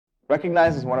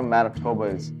Recognized as one of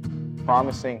Manitoba's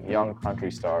promising young country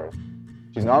stars,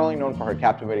 she's not only known for her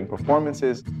captivating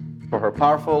performances, but for her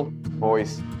powerful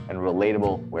voice and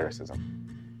relatable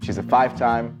lyricism. She's a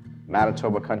 5-time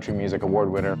Manitoba Country Music Award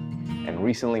winner and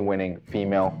recently winning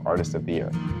Female Artist of the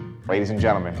Year. Ladies and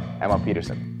gentlemen, Emma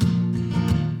Peterson.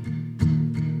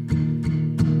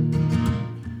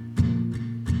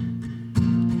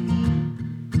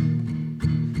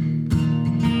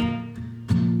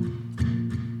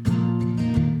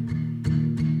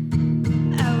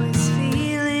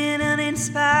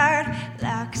 Inspired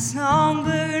like a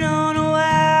songbird on a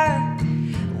wire,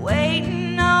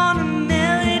 waiting on a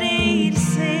melody to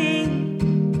sing.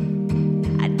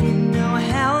 I didn't know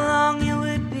how long it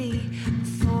would be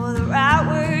before the right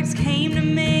words came to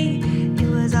me. It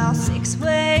was all 6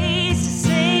 ways to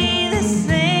say the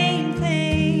same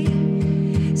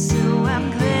thing. So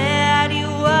I'm glad you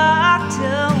walked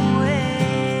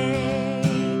away,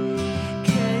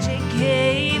 'cause you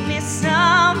gave me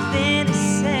something to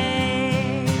say.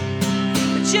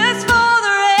 Just for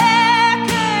the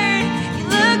record, you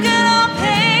look good on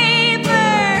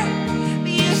paper, but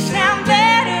you sound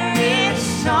better in a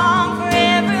song for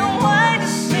everyone to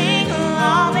sing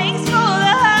along. Thanks for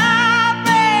the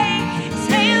heartbreak.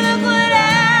 Say, look what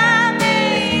I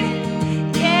made.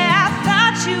 Yeah, I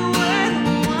thought you were the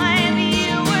one, but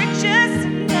you were just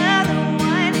another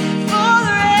one. For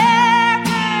the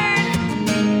record,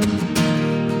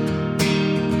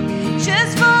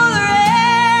 just for the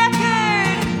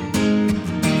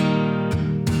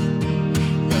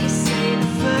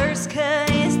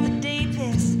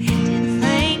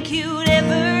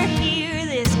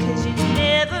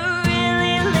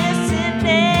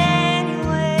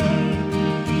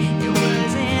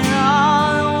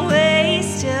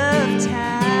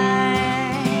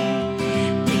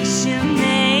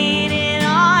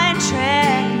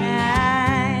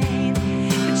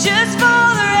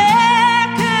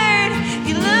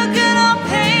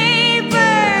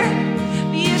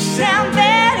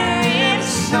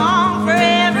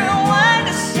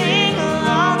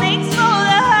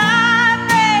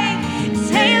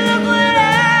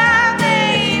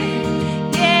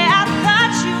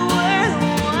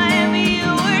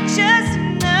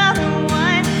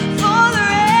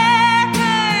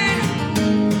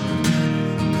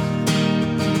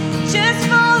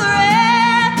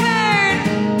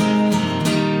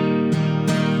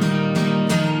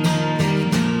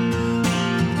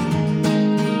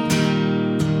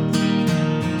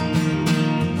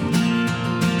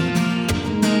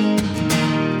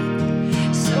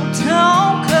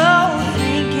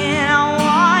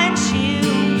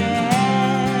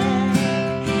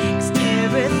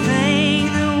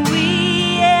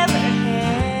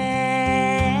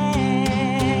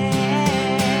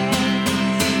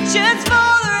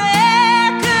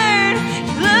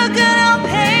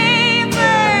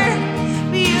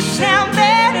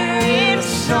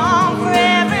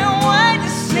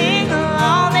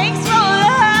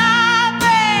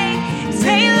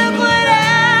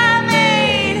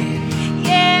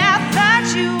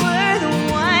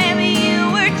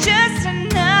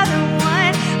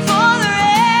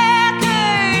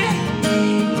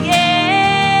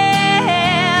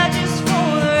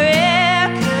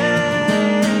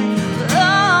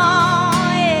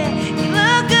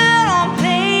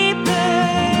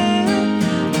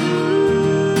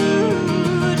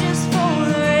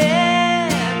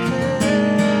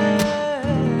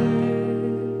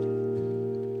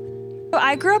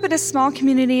I grew up in a small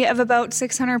community of about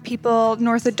 600 people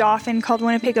north of Dauphin called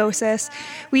Winnipegosis.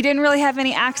 We didn't really have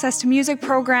any access to music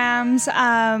programs,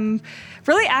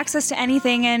 really access to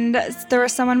anything, and there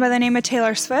was someone by the name of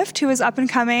Taylor Swift who was up and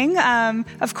coming,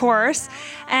 of course,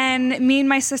 and me and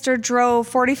my sister drove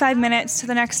 45 minutes to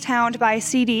the next town to buy a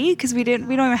CD because we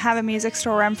don't even have a music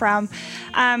store where I'm from.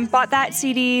 Bought that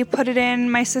CD, put it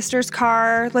in my sister's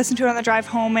car, listened to it on the drive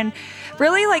home, and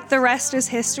really, like, the rest is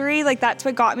history. Like, that's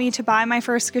what got me to buy my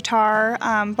first guitar.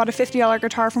 Bought a $50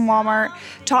 guitar from Walmart,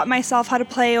 taught myself how to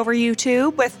play over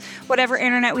YouTube with whatever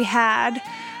internet we had,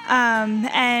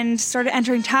 and started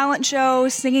entering talent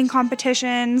shows, singing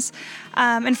competitions.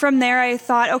 And from there, I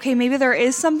thought, okay, maybe there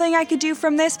is something I could do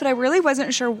from this, but I really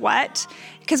wasn't sure what.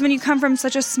 Because when you come from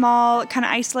such a small, kind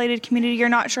of isolated community, you're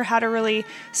not sure how to really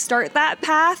start that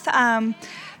path.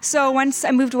 So once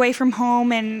I moved away from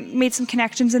home and made some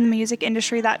connections in the music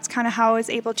industry, that's kind of how I was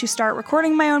able to start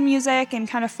recording my own music and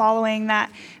kind of following that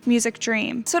music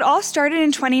dream. So it all started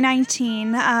in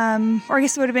 2019, or I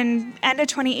guess it would have been end of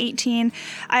 2018.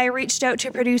 I reached out to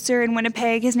a producer in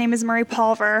Winnipeg. His name is Murray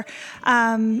Pulver.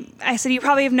 I said, you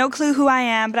probably have no clue who I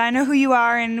am, but I know who you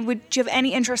are, and would you have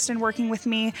any interest in working with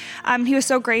me? He was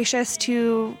so gracious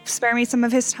to spare me some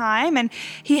of his time, and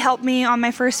he helped me on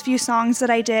my first few songs that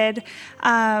I did.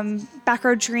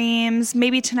 Backroad Dreams,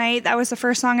 Maybe Tonight, that was the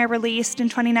first song I released in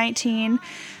 2019.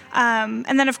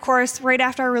 And then, of course, right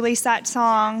after I released that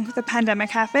song, the pandemic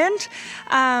happened,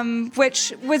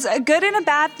 which was a good and a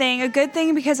bad thing. A good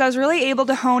thing because I was really able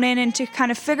to hone in and to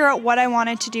kind of figure out what I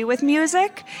wanted to do with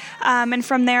music. And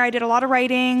from there, I did a lot of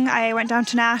writing. I went down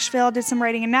to Nashville, did some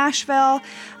writing in Nashville.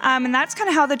 And that's kind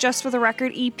of how the Just for the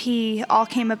Record EP all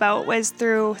came about, was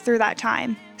through that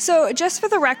time. So Just for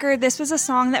the Record, this was a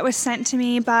song that was sent to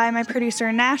me by my producer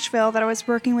in Nashville that I was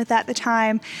working with at the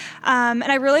time. And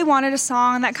I really wanted a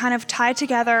song that kind of tied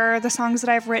together the songs that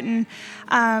I've written,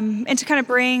 and to kind of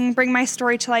bring my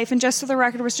story to life. And Just for the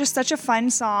Record was just such a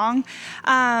fun song.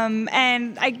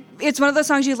 And it's one of those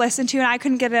songs you listen to and I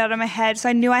couldn't get it out of my head, so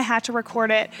I knew I had to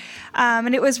record it.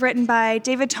 And it was written by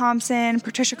David Thompson,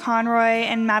 Patricia Conroy,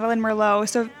 and Madeline Merlot.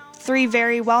 So 3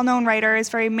 very well-known writers,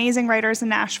 very amazing writers in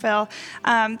Nashville,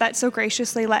 that so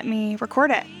graciously let me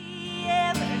record it.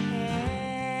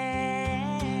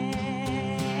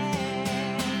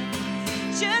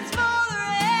 Just for the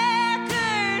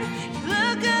record,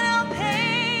 look good on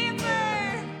paper.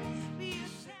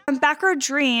 Backroad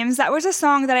Dreams, that was a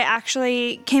song that I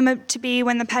actually came up to be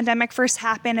when the pandemic first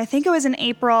happened. I think it was in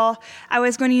April. I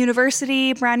was going to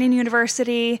university, Brandon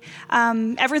University.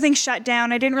 Everything shut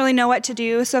down. I didn't really know what to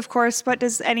do. So, of course, what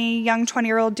does any young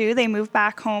 20-year-old do? They move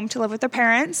back home to live with their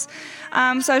parents.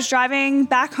 So I was driving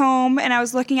back home, and I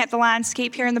was looking at the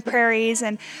landscape here in the prairies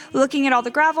and looking at all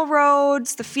the gravel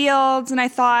roads, the fields, and I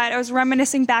was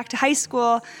reminiscing back to high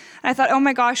school. And I thought, oh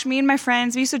my gosh, me and my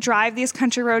friends, we used to drive these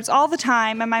country roads all the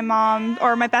time in my mom,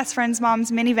 or my best friend's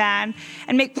mom's minivan,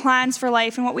 and make plans for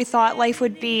life and what we thought life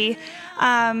would be.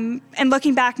 And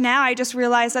looking back now, I just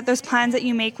realized that those plans that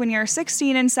you make when you're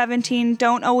 16 and 17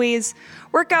 don't always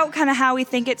work out kind of how we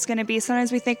think it's going to be.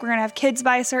 Sometimes we think we're going to have kids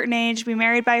by a certain age, be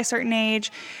married by a certain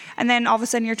age, and then all of a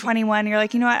sudden you're 21 and you're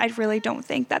like, you know what, I really don't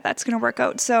think that that's going to work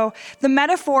out. So the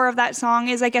metaphor of that song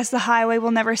is, I guess, the highway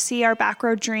will never see our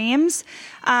backroad dreams.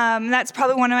 That's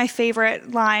probably one of my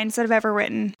favorite lines that I've ever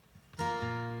written.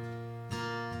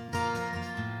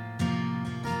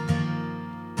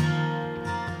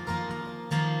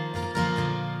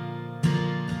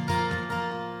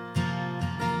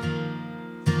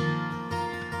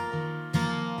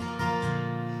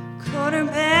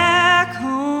 Quarterback,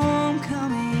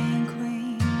 homecoming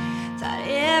queen. Thought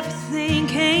everything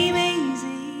came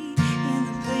easy in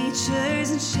the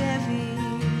bleachers and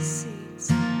Chevy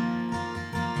seats.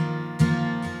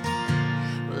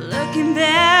 Well, looking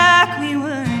back, we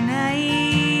were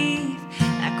naive,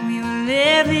 like we were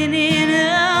living in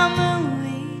a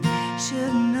movie.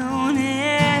 Should've known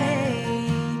at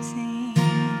 18.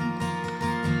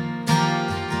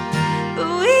 But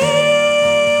we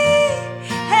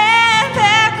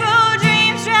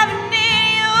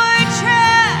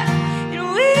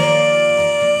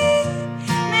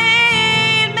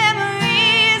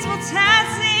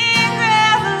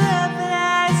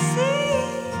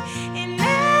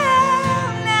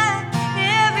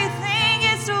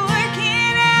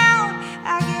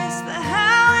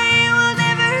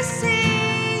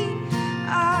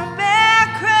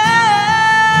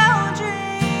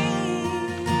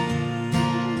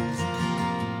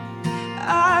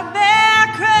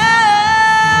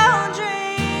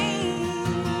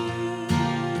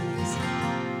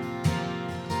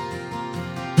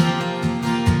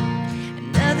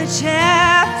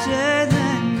chapter,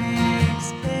 the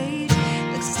next page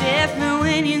looks different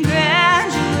when you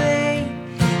graduate.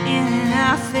 In an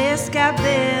office, got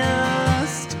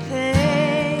bills to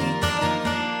pay.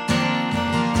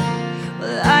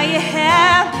 Well, are you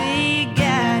happy?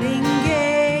 Got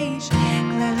engaged.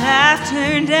 Glad life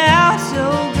turned out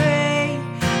so great.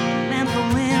 Remember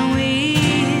when we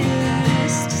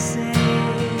used to say,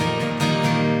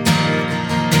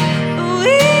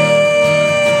 we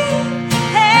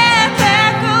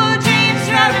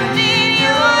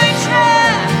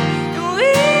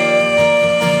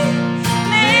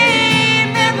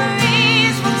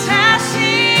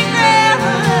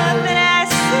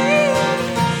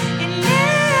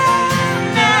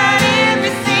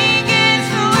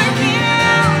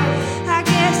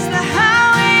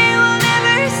how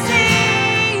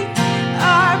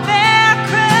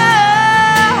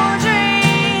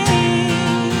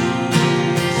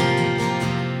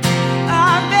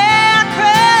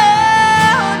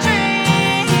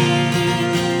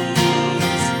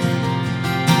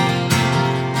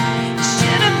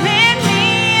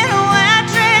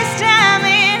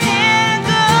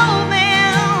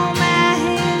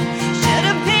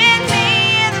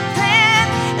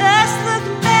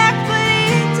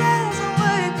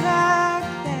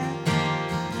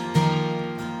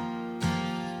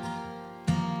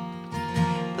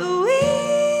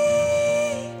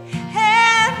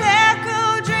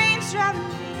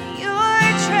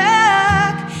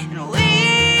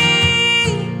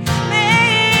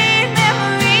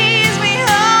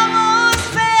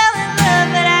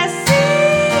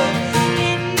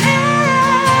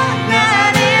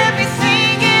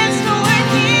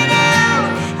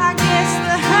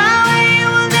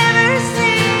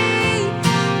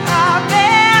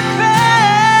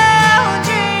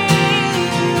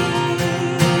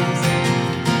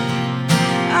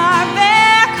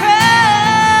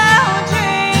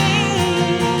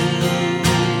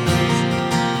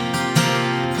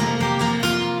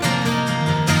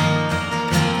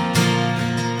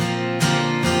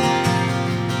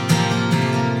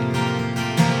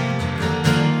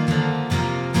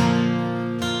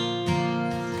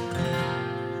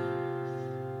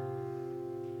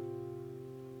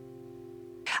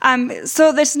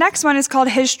So this next one is called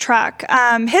His Truck.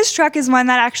 His Truck is one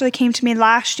that actually came to me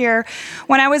last year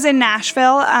when I was in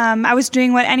Nashville. I was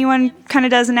doing what anyone kind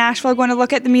of does in Nashville, going to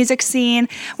look at the music scene.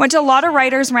 Went to a lot of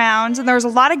writers' rounds, and there was a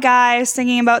lot of guys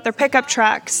singing about their pickup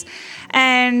trucks.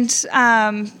 And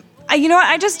you know what?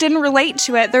 I just didn't relate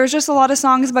to it. There was just a lot of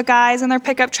songs about guys and their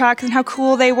pickup trucks and how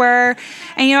cool they were.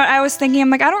 And you know what? I was thinking, I'm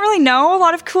like, I don't really know a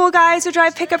lot of cool guys who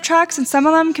drive pickup trucks, and some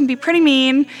of them can be pretty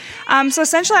mean. So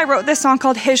essentially, I wrote this song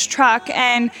called His Truck,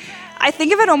 and I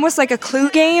think of it almost like a clue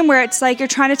game where it's like you're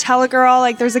trying to tell a girl,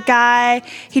 like, there's a guy,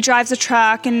 he drives a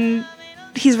truck, and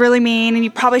he's really mean, and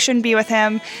you probably shouldn't be with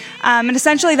him. And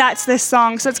essentially, that's this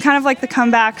song. So it's kind of like the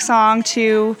comeback song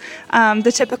to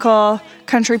the typical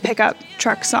country pickup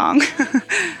truck song.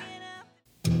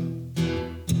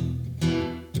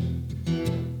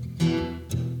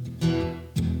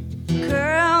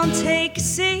 Girl, take a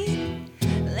seat.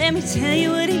 Let me tell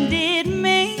you what he did to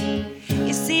me.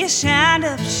 You see a shined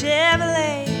up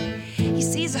Chevrolet. He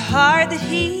sees a heart that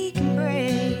he can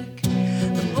break.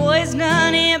 The boy's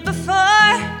done it before.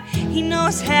 He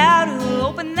knows how to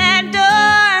open that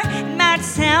door. It might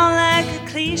sound like a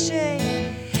cliche,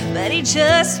 but he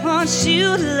just wants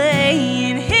you to lay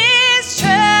in his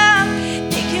truck,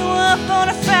 pick you up on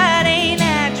a Friday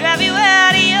night, drive you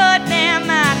out of your damn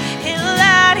mind. He'll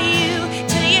lie to you,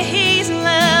 tell you he's in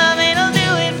love, and he'll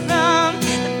do it from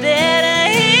the bed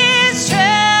of his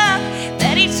truck.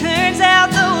 But he turns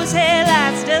out those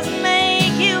headlights doesn't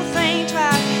make you think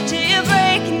twice till you're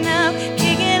breaking up,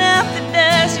 kicking up the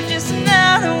dust. You're just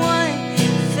another one who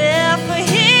fell for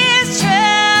his truck.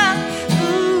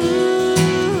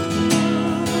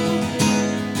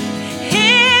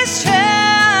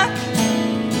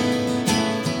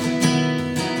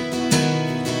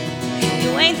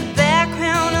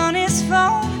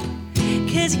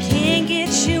 Cause he can't get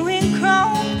you in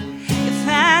chrome. You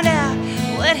find out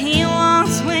what he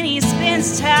wants when he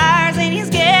spins tires and he's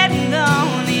getting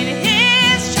gone in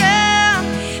his truck.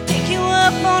 Pick you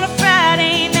up on a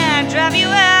Friday night, drive you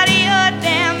out of your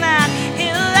damn mind.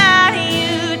 He'll lie to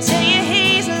you, tell you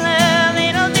he's in love,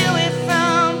 and he'll do it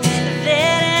from the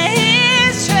bed of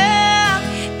his truck.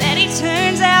 But he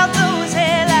turns out those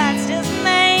headlights doesn't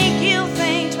make you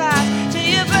think twice till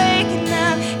you're breaking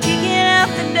up, kicking up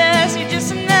the dust. You're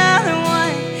just another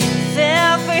one who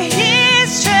fell for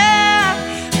his truck.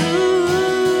 Ooh,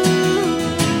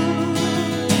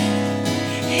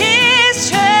 his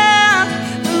truck.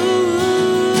 Ooh,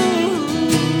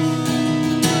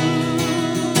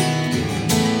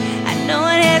 I know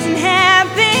it hasn't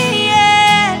happened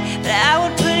yet, but I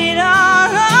would put it all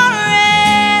on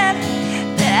red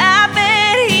that I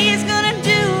bet he's gonna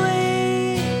do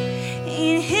it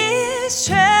in his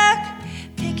truck.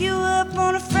 Pick you up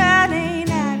on a Friday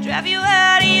night, drive you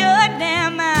out of your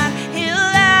damn mind. He'll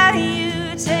lie to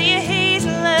you, tell you he's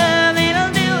in love, and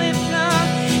he'll do it from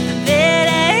the bed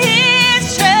of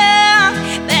his truck.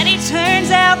 But he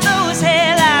turns out those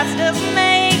headlights doesn't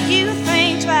make you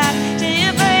think twice till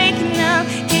you're breaking up,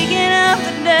 kicking up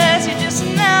the dust. You're just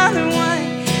another one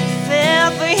who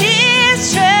fell for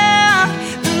his truck.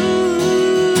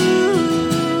 Ooh,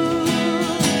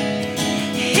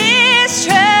 his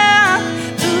truck.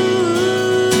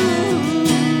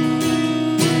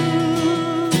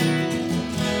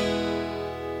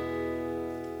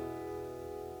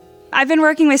 I've been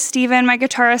working with Steven, my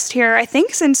guitarist here, I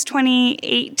think since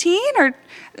 2018 or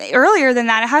earlier than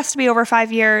that. It has to be over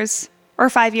 5 years or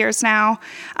 5 years now.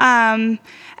 And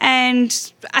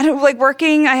I don't like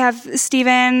working. I have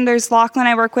Steven, there's Lachlan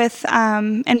I work with,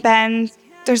 and Ben.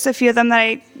 There's a few of them that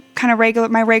I kind of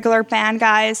my regular band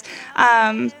guys.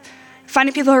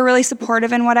 Finding people who are really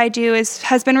supportive in what I do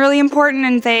has been really important,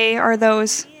 and they are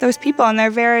those people, and they're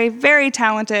very, very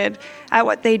talented at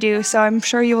what they do. So I'm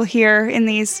sure you will hear in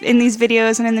these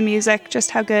videos and in the music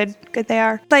just how good they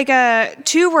are. Like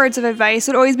 2 words of advice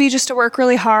would always be just to work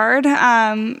really hard.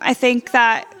 I think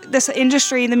that this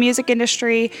industry, the music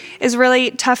industry, is a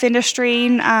really tough industry.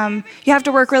 You have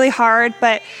to work really hard,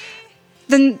 but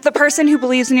the person who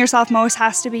believes in yourself most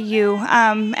has to be you.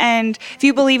 And if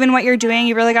you believe in what you're doing,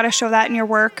 you really got to show that in your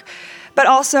work. But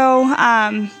also,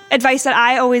 advice that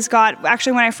I always got,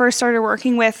 actually when I first started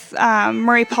working with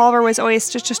Murray Pulver, was always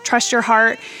just trust your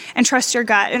heart and trust your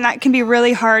gut. And that can be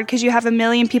really hard because you have a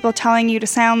million people telling you to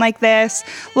sound like this,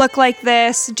 look like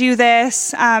this, do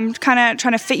this, kind of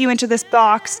trying to fit you into this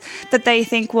box that they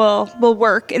think will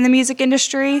work in the music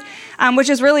industry, which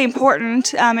is really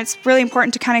important. It's really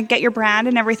important to kind of get your brand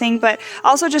and everything, but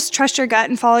also just trust your gut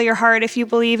and follow your heart. If you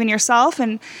believe in yourself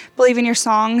and believe in your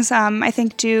songs, I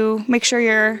think do make make sure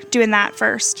you're doing that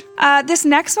first. This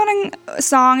next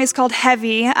song is called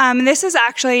Heavy. This is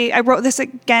actually, I wrote this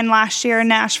again last year in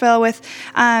Nashville with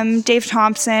Dave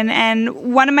Thompson,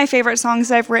 and one of my favorite songs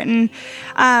that I've written.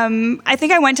 I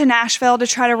think I went to Nashville to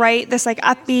try to write this like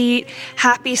upbeat,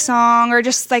 happy song, or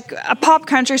just like a pop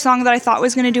country song that I thought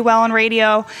was going to do well on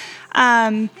radio.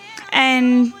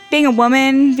 And being a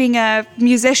woman, being a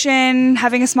musician,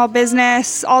 having a small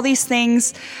business, all these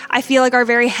things I feel like are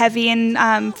very heavy,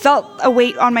 and felt a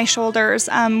weight on my shoulders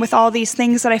with all these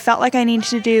things that I felt like I needed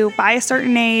to do by a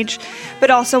certain age, but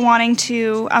also wanting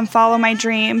to follow my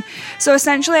dream. So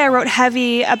essentially I wrote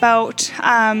Heavy about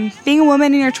being a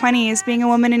woman in your 20s, being a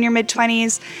woman in your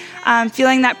mid-20s,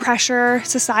 feeling that pressure,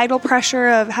 societal pressure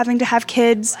of having to have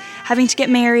kids, having to get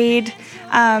married,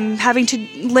 having to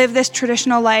live this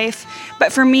traditional life.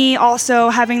 But for me, also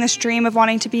having this dream of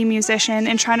wanting to be a musician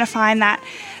and trying to find that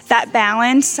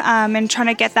balance and trying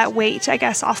to get that weight, I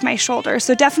guess, off my shoulders.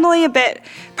 So definitely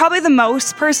probably the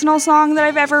most personal song that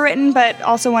I've ever written, but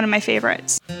also one of my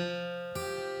favorites.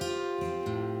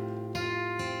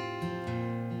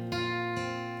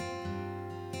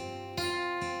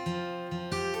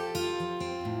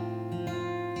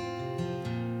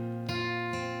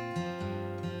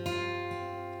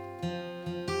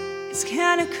 It's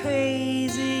kind of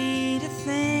crazy to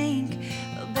think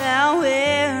about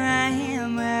where I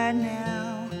am right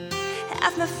now.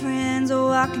 Half my friends are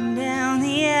walking down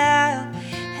the aisle,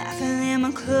 half of them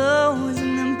are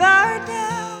closing them bar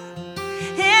down,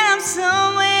 and I'm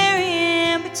somewhere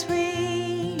in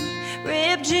between,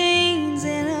 ripped jeans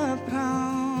and a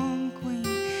prom queen.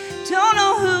 Don't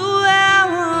know who I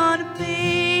want to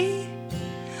be.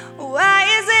 Why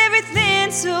is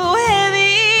everything so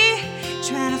heavy?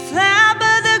 Trying to fly,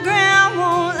 but the ground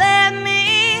won't let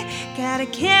me. Got a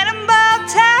cannonball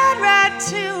tied right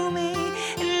to me,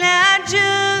 and I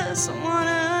just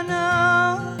wanna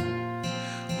know,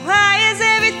 why is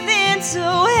everything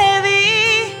so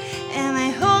heavy? Am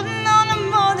I holding on to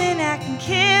more than I can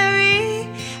carry?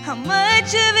 How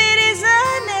much of it is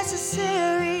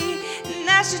unnecessary, and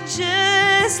I should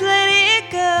just let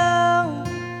it go?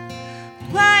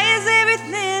 Why is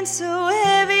everything so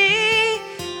heavy?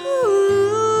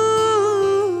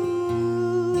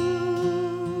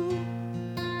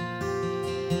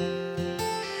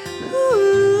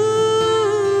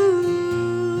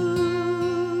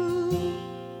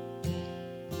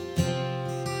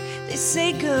 They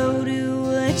say go do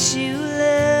what you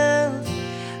love,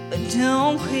 but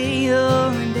don't quit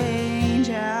your day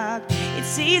job.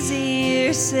 It's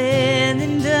easier said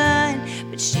than done,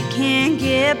 but you can't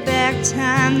get back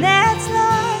time that's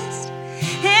lost.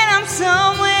 And I'm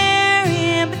somewhere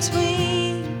in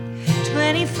between,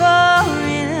 24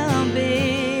 and a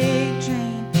big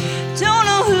dream. Don't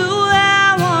know who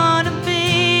I want to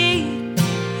be.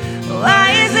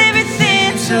 Why is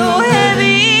everything so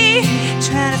heavy?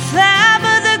 Trying to fly,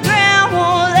 but the ground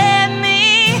won't let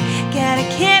me. Got a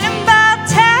cannonball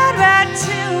tied right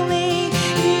to me,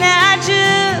 and I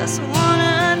just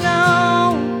wanna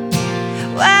know,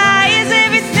 why is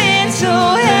everything so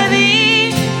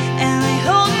heavy? Am I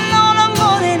holding on to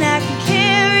more than I can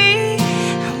carry?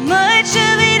 How much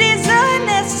of it is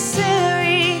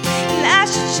unnecessary, and I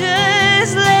should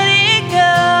just let it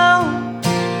go?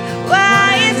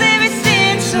 Why is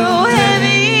everything so heavy?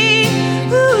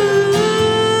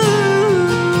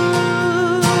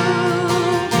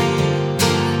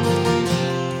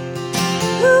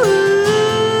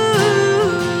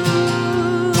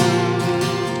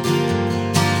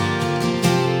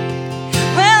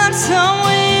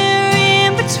 Somewhere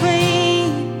in between,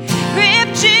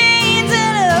 ripped jeans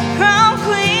and a prom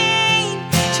queen,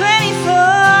 24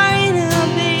 in a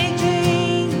big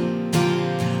dream.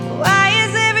 Why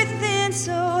is everything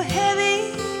so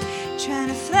heavy? Trying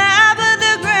to fly, but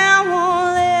the ground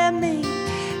won't let me.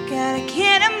 Got a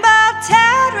cannonball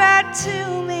tied right to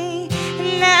me,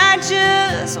 and I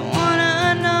just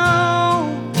wanna know,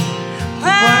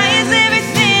 why is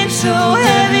everything so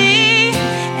heavy?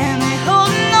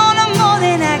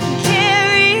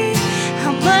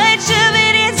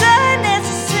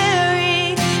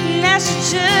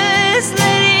 Just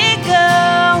let it go.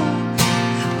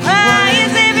 Why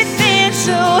is everything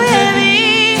so heavy?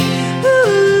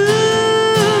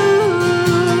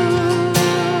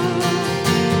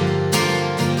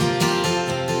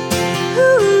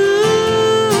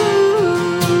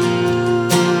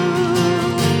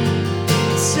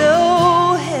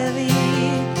 So heavy.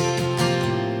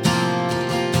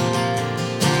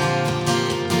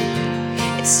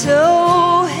 It's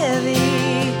so heavy.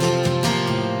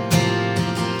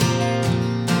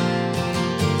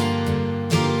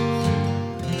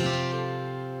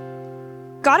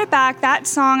 Got It Back, that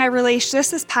song I released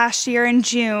just this past year in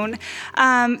June.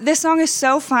 This song is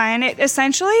so fun. It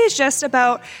essentially is just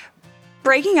about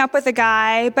breaking up with a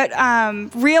guy, but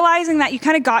realizing that you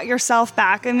kind of got yourself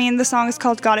back. I mean, the song is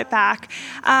called Got It Back.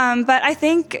 But I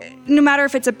think no matter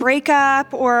if it's a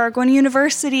breakup or going to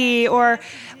university or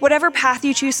whatever path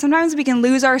you choose, sometimes we can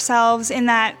lose ourselves in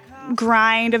that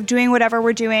grind of doing whatever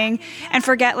we're doing and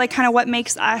forget like kind of what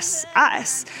makes us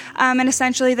us. And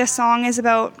essentially this song is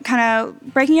about kind of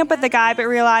breaking up with the guy but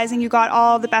realizing you got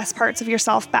all the best parts of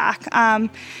yourself back.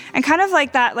 And kind of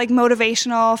like that like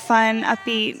motivational, fun,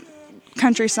 upbeat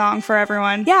country song for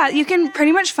everyone. Yeah, you can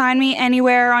pretty much find me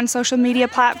anywhere on social media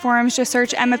platforms. Just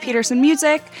search Emma Peterson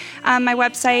Music. My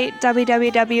website,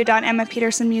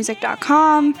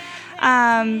 www.emmapetersonmusic.com.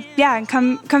 Yeah, and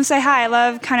come say hi. I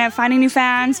love kind of finding new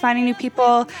fans, finding new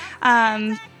people.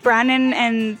 Brandon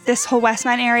and this whole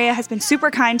Westman area has been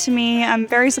super kind to me.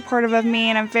 Very supportive of me,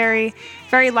 and I'm very,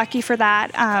 very lucky for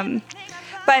that.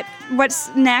 But what's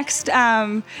next?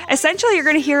 Essentially, you're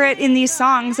going to hear it in these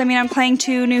songs. I mean, I'm playing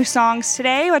 2 new songs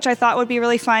today, which I thought would be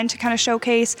really fun to kind of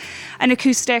showcase an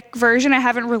acoustic version. I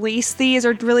haven't released these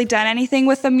or really done anything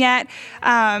with them yet.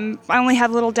 I only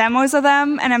have little demos of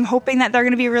them, and I'm hoping that they're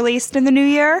going to be released in the new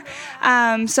year.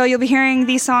 So you'll be hearing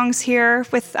these songs here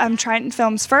with Trident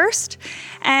Films first.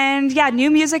 And yeah, new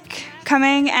music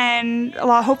coming, and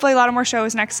hopefully a lot of more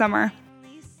shows next summer.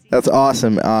 That's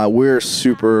awesome. We're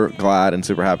super glad and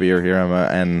super happy you're here, Emma,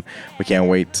 and we can't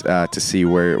wait to see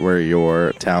where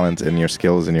your talent and your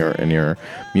skills and your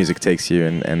music takes you.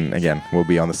 And again, we'll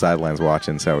be on the sidelines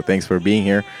watching. So thanks for being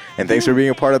here, and thanks for being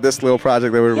a part of this little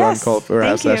project that we're running called Four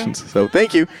House Sessions. So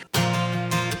thank you.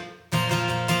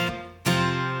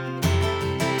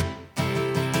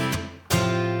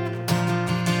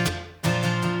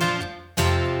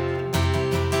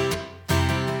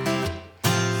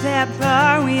 That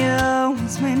bar we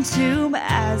always went to, my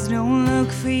eyes don't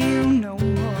look for you no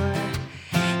more.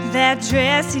 That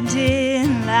dress you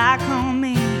didn't like on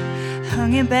me,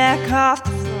 hung it back off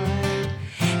the floor.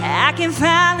 I can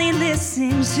finally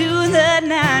listen to the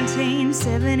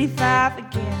 1975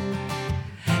 again.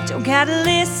 Don't gotta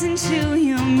listen to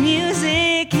your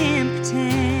music and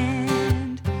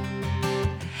pretend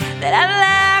that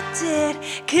I liked it,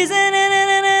 'cause I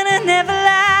never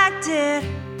liked it.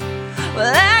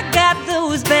 Well, I got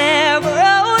those back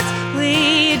roads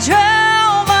we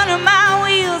drove under my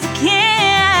wheels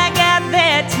again. I got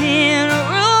that tin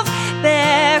roof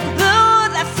back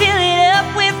blues. I fill it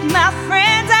up with my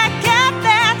friends. I got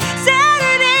that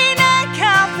Saturday night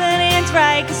confidence,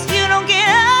 right? 'Cause you don't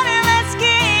get under my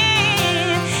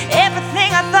skin.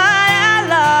 Everything I thought I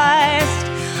lost,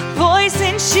 voice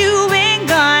and shoe been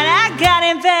gone, I got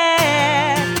it back.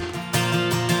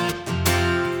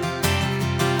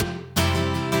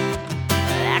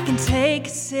 Take a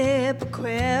sip of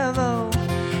Cuervo,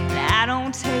 and I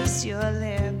don't taste your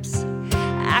lips.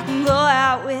 I can go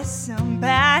out with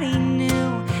somebody new,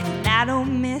 and I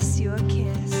don't miss your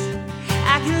kiss.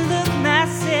 I can look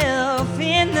myself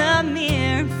in the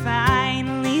mirror and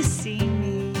finally see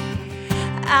me.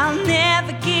 I'll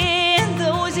never get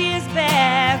those years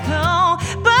back, oh,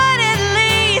 but at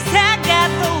least I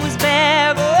got those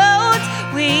back roads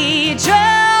we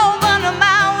drove under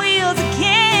my wheels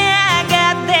again.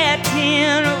 That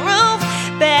tin roof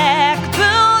back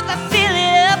booth, I fill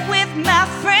it up with my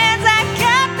friends. I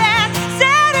got that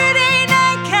Saturday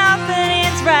night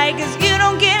confidence, right? 'Cause you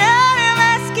don't get under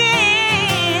my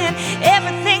skin.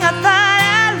 Everything I thought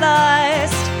I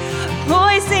lost,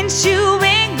 voice and shoe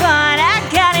been gone, I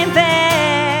got it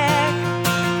back.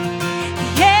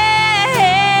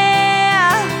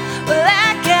 Yeah, well,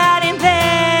 I got it back.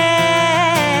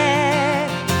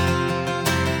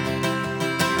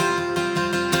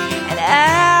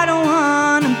 I don't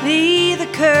wanna be the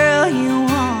girl you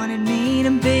wanted me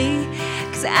to be,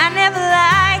 'cause I never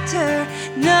liked her,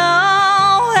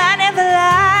 no, I never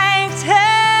liked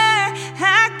her.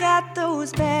 I got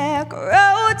those back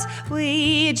roads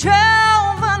we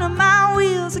drove under my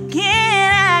wheels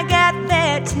again. I got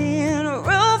that tin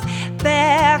roof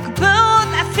back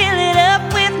booth, I fill it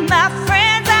up with my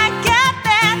friends. I got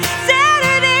that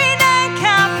Saturday night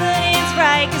confidence,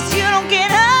 right? 'Cause you don't get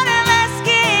under my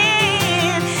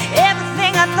skin.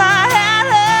 Everything I thought I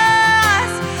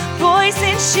lost, voice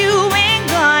and shoe been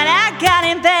gone, I got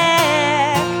it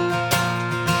back.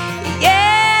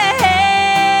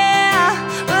 Yeah,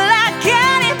 well, I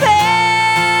got it back.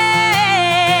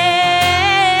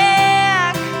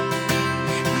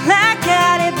 I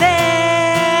got it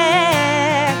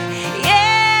back.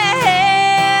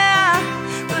 Yeah,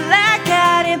 well, I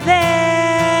got it back.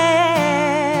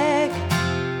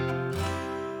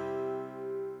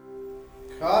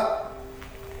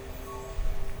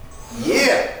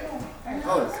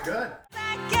 Good.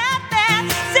 I got that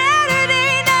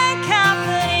Saturday night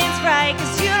confidence, right?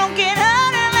 'Cause you don't get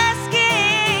under my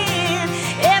skin.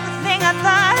 Everything I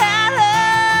thought I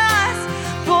lost,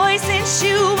 boy, since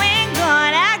you